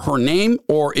or her name,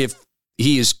 or if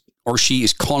he is or she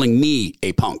is calling me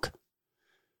a punk.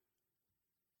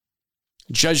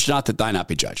 Judge not that thou not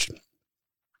be judged.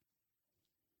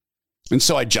 And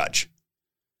so I judge.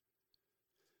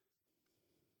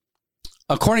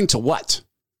 According to what?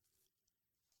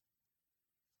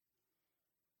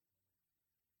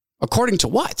 According to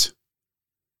what?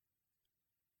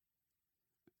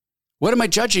 What am I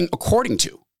judging according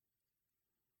to?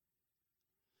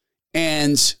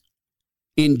 And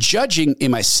in judging,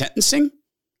 am I sentencing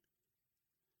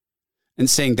and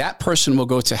saying that person will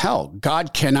go to hell?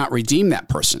 God cannot redeem that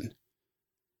person.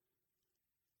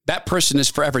 That person is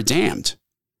forever damned.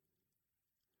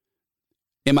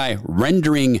 Am I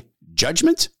rendering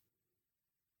judgment?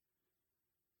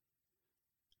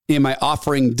 am I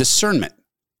offering discernment?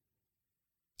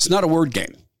 It's not a word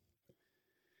game.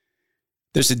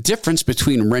 There's a difference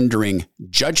between rendering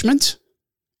judgment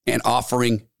and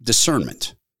offering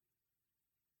discernment.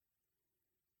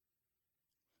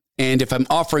 And if I'm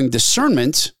offering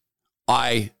discernment,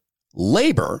 I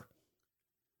labor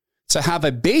to have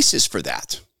a basis for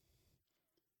that.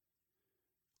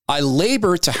 I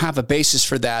labor to have a basis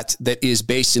for that is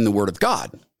based in the Word of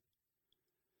God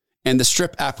and the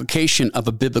strict application of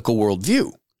a biblical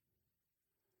worldview.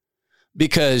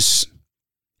 Because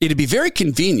it'd be very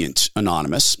convenient,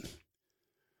 Anonymous,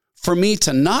 for me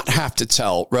to not have to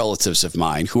tell relatives of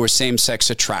mine who are same-sex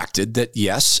attracted that,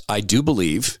 yes, I do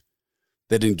believe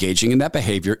that engaging in that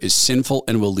behavior is sinful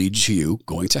and will lead to you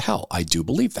going to hell. I do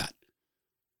believe that.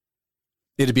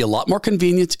 It'd be a lot more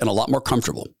convenient and a lot more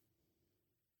comfortable.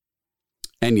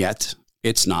 And yet,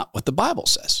 it's not what the Bible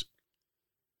says.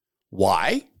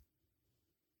 Why?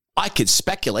 I could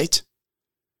speculate.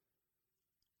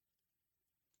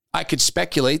 I could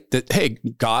speculate that, hey,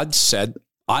 God said,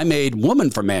 I made woman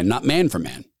for man, not man for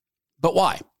man. But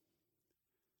why?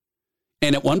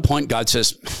 And at one point, God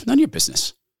says, none of your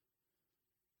business.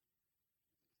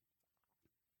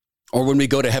 Or when we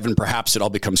go to heaven, perhaps it all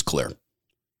becomes clear.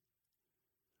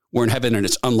 We're in heaven and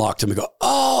it's unlocked and we go,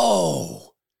 oh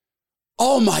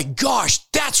my gosh,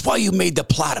 that's why you made the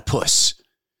platypus.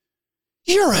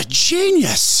 You're a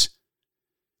genius.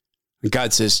 And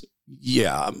God says,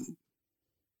 yeah,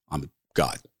 I'm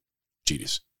God,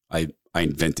 genius. I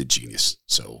invented genius.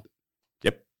 So,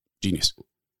 yep, genius.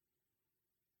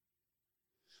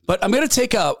 But I'm going to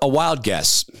take a wild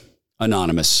guess,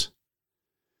 Anonymous,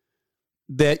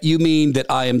 that you mean that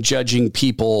I am judging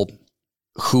people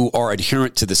who are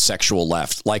adherent to the sexual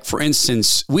left. Like, for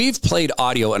instance, we've played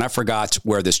audio, and I forgot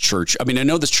where this church, I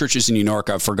know this church is in New York.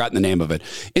 I've forgotten the name of it.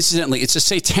 Incidentally, it's a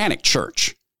satanic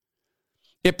church.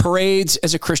 It parades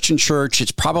as a Christian church.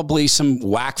 It's probably some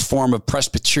whack form of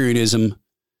Presbyterianism.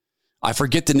 I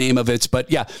forget the name of it,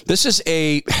 but yeah, this is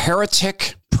a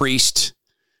heretic priest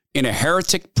in a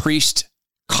heretic priest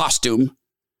costume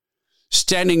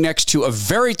standing next to a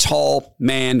very tall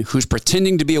man who's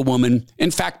pretending to be a woman. In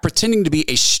fact, pretending to be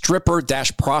a stripper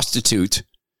 / prostitute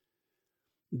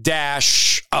 /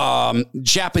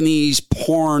 Japanese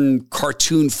porn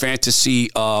cartoon fantasy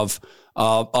of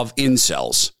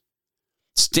incels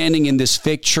standing in this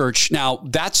fake church. Now,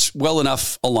 that's well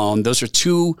enough alone. Those are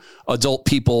two adult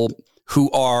people who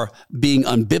are being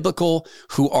unbiblical,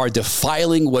 who are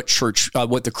defiling what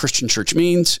the Christian church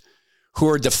means, who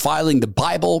are defiling the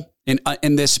Bible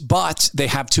in this, but they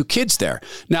have two kids there.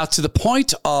 Now, to the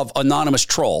point of anonymous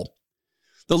troll,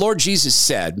 the Lord Jesus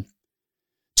said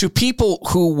to people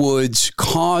who would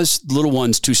cause little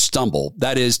ones to stumble,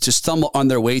 that is, to stumble on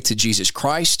their way to Jesus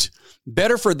Christ,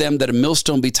 better for them that a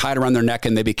millstone be tied around their neck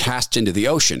and they be cast into the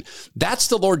ocean. That's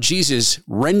the Lord Jesus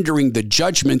rendering the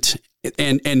judgment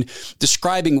and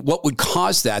describing what would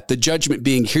cause that, the judgment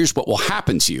being, here's what will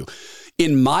happen to you.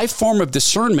 In my form of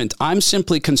discernment, I'm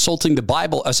simply consulting the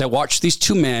Bible as I watch these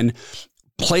two men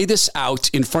play this out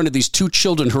in front of these two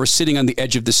children who are sitting on the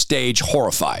edge of the stage,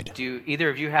 horrified. Do either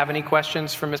of you have any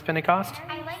questions for Miss Pentecost?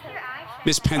 I like your eyeshadow.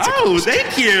 Miss Pentecost. Oh,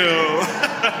 thank you.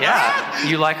 Yeah,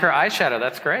 you like her eyeshadow.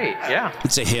 That's great. Yeah.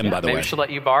 It's a hymn, by the way. Maybe she'll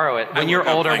let you borrow it. When you're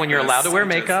older, when you're allowed to wear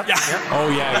makeup. Yeah. Oh,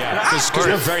 yeah. Because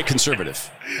we're very conservative.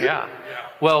 Yeah.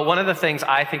 Well, one of the things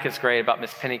I think is great about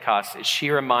Miss Pentecost is she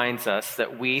reminds us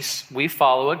that we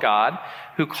follow a God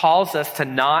who calls us to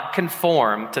not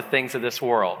conform to things of this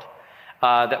world,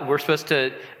 that we're supposed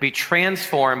to be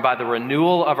transformed by the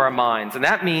renewal of our minds. And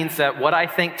that means that what I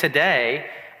think today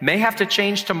may have to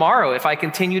change tomorrow if I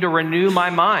continue to renew my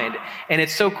mind. And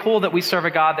it's so cool that we serve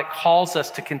a God that calls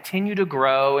us to continue to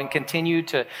grow and continue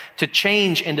to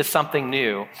change into something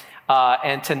new.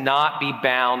 And to not be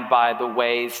bound by the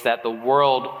ways that the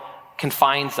world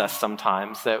confines us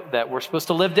sometimes, that we're supposed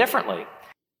to live differently.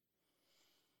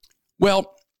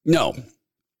 Well, no.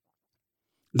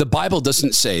 The Bible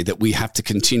doesn't say that we have to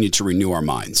continue to renew our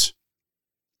minds.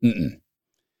 The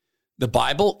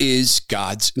Bible is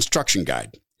God's instruction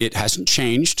guide. It hasn't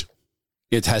changed.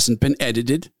 It hasn't been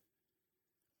edited.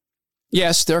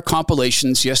 Yes, there are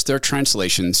compilations. Yes, there are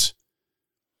translations.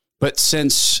 But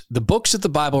since the books of the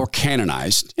Bible are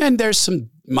canonized, and there's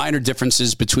some minor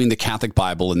differences between the Catholic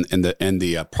Bible and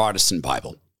the Protestant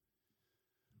Bible,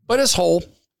 but as whole,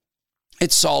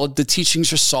 it's solid. The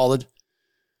teachings are solid.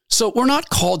 So we're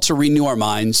not called to renew our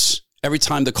minds every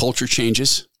time the culture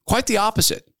changes. Quite the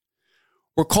opposite.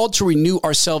 We're called to renew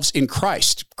ourselves in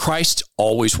Christ. Christ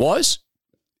always was,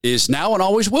 is now, and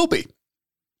always will be.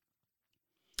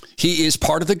 He is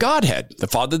part of the Godhead, the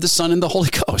Father, the Son, and the Holy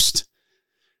Ghost.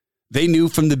 They knew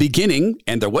from the beginning,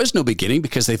 and there was no beginning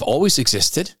because they've always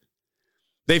existed.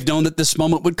 They've known that this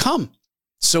moment would come.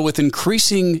 So with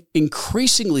increasingly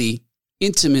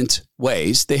intimate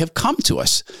ways, they have come to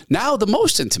us. Now the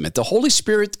most intimate, the Holy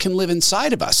Spirit can live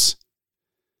inside of us.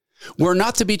 We're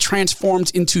not to be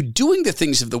transformed into doing the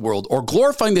things of the world or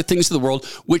glorifying the things of the world,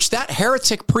 which that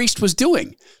heretic priest was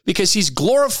doing, because he's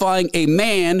glorifying a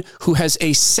man who has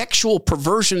a sexual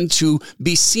perversion to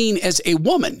be seen as a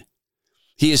woman.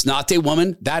 He is not a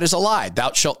woman. That is a lie.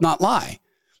 Thou shalt not lie.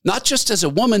 Not just as a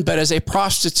woman, but as a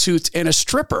prostitute and a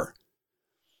stripper.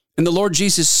 And the Lord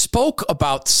Jesus spoke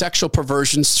about sexual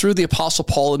perversions through the Apostle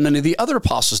Paul and many of the other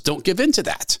apostles. Don't give in to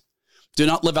that. Do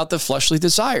not live out the fleshly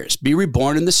desires. Be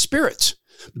reborn in the Spirit.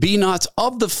 Be not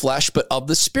of the flesh, but of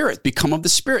the Spirit. Become of the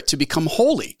Spirit to become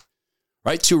holy,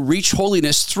 right? To reach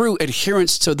holiness through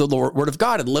adherence to the Word of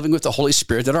God and living with the Holy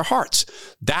Spirit in our hearts.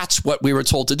 That's what we were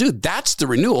told to do. That's the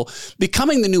renewal.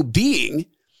 Becoming the new being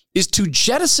is to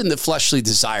jettison the fleshly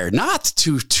desire, not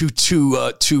to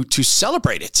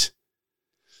celebrate it.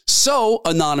 So,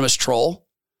 anonymous troll,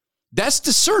 that's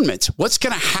discernment. What's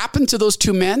going to happen to those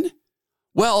two men?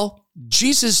 Well,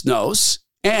 Jesus knows,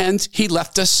 and he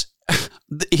left us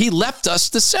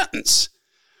the sentence.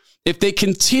 If they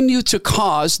continue to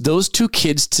cause those two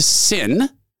kids to sin,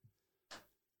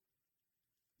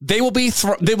 they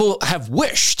will have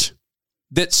wished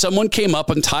that someone came up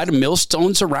and tied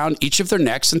millstones around each of their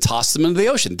necks and tossed them into the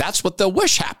ocean. That's what they'll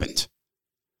wish happened.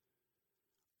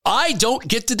 I don't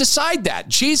get to decide that.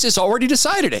 Jesus already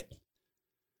decided it.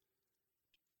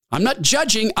 I'm not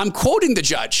judging. I'm quoting the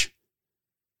judge.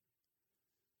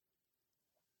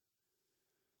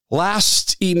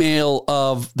 Last email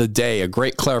of the day, a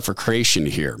great clarification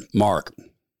here. Mark.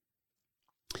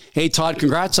 Hey, Todd,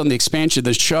 congrats on the expansion of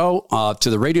the show to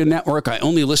the radio network. I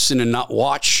only listen and not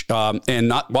watch your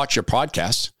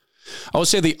podcast. I would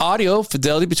say the audio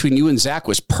fidelity between you and Zach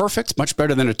was perfect, much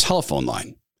better than a telephone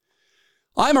line.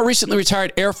 I'm a recently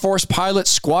retired Air Force pilot,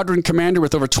 squadron commander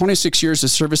with over 26 years of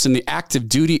service in the active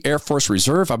duty Air Force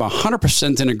Reserve. I'm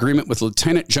 100% in agreement with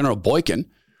Lieutenant General Boykin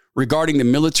regarding the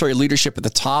military leadership at the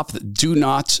top that do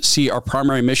not see our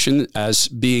primary mission as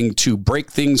being to break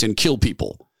things and kill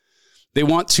people. They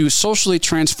want to socially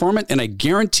transform it, and I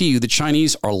guarantee you the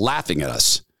Chinese are laughing at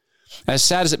us. As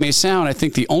sad as it may sound, I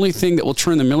think the only thing that will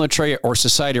turn the military or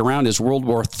society around is World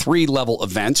War III level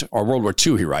event, or World War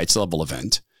II, he writes, level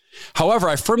event. However,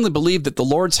 I firmly believe that the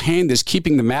Lord's hand is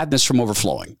keeping the madness from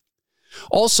overflowing.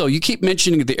 Also, you keep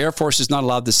mentioning that the Air Force is not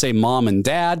allowed to say mom and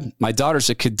dad. My daughter's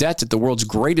a cadet at the world's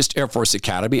greatest Air Force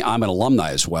Academy. I'm an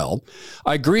alumni as well.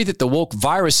 I agree that the woke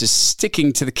virus is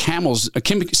sticking the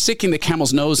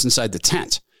camel's nose inside the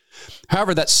tent.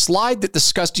 However, that slide that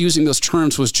discussed using those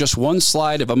terms was just one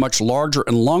slide of a much larger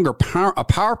and longer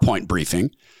PowerPoint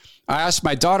briefing. I asked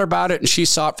my daughter about it, and she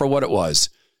saw it for what it was.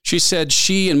 She said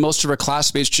she and most of her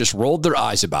classmates just rolled their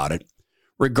eyes about it.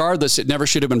 Regardless, it never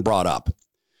should have been brought up.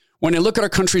 When I look at our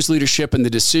country's leadership and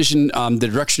the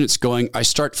direction it's going, I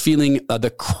start feeling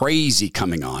the crazy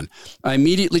coming on. I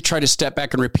immediately try to step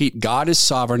back and repeat, God is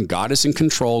sovereign. God is in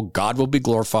control. God will be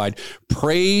glorified.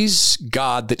 Praise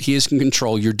God that he is in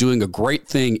control. You're doing a great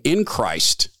thing in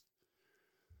Christ.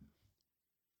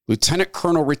 Lieutenant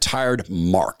Colonel retired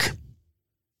Mark.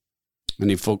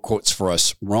 And he quotes for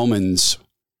us Romans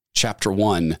chapter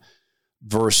 1,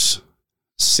 verse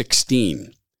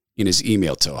 16 in his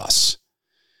email to us.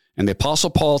 And the Apostle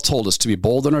Paul told us to be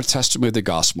bold in our testimony of the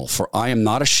gospel, for I am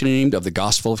not ashamed of the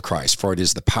gospel of Christ, for it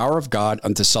is the power of God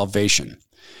unto salvation.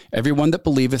 Everyone that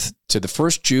believeth, to the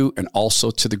first Jew and also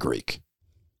to the Greek.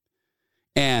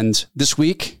 And this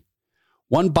week,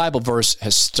 one Bible verse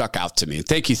has stuck out to me.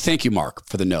 Thank you, Mark,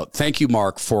 for the note. Thank you,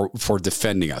 Mark, for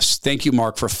defending us. Thank you,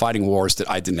 Mark, for fighting wars that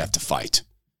I didn't have to fight,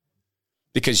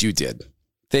 because you did.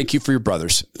 Thank you for your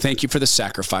brothers. Thank you for the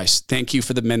sacrifice. Thank you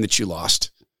for the men that you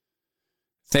lost.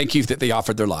 Thank you that they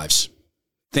offered their lives.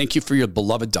 Thank you for your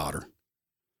beloved daughter.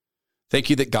 Thank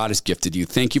you that God has gifted you.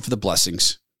 Thank you for the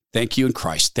blessings. Thank you in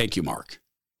Christ. Thank you, Mark.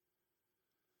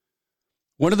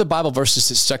 One of the Bible verses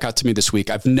that stuck out to me this week,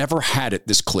 I've never had it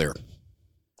this clear.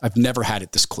 I've never had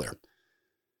it this clear.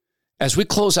 As we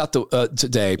close out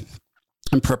today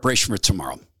in preparation for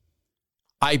tomorrow,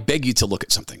 I beg you to look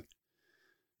at something.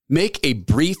 Make a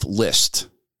brief list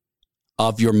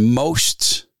of your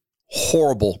most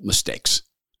horrible mistakes.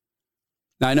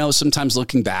 Now, I know sometimes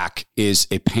looking back is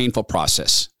a painful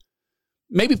process.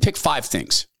 Maybe pick 5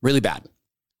 things, really bad.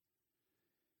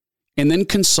 And then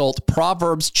consult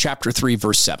Proverbs chapter 3,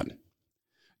 verse 7.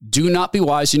 Do not be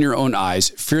wise in your own eyes.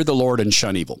 Fear the Lord and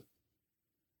shun evil.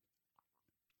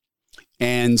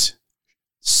 And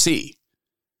C,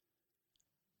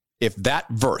 if that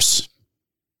verse,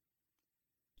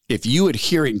 if you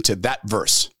adhering to that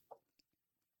verse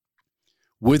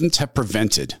wouldn't have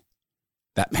prevented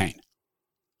that pain.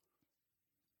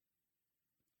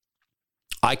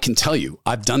 I can tell you,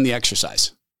 I've done the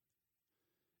exercise.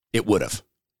 It would have.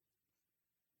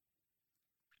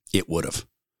 It would have.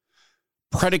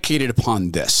 Predicated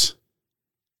upon this,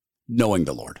 knowing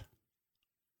the Lord.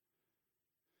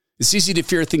 It's easy to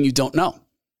fear a thing you don't know.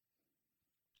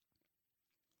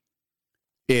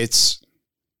 It's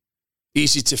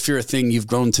easy to fear a thing you've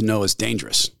grown to know is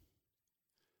dangerous.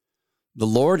 The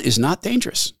Lord is not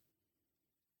dangerous.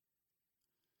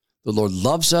 The Lord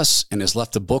loves us and has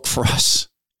left a book for us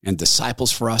and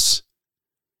disciples for us.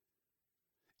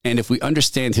 And if we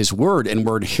understand his word and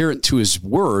we're adherent to his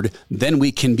word, then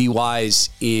we can be wise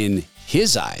in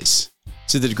his eyes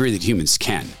to the degree that humans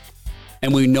can.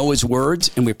 And we know his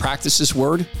words and we practice his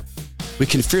word, we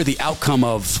can fear the outcome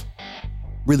of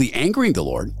really angering the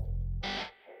Lord.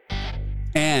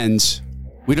 And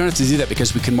we don't have to do that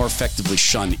because we can more effectively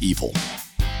shun evil.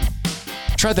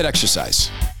 Try that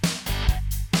exercise.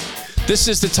 This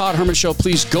is the Todd Herman Show.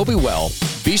 Please go be well,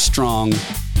 be strong,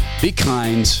 be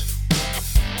kind,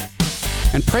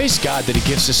 and praise God that he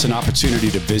gives us an opportunity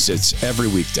to visit every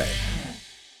weekday.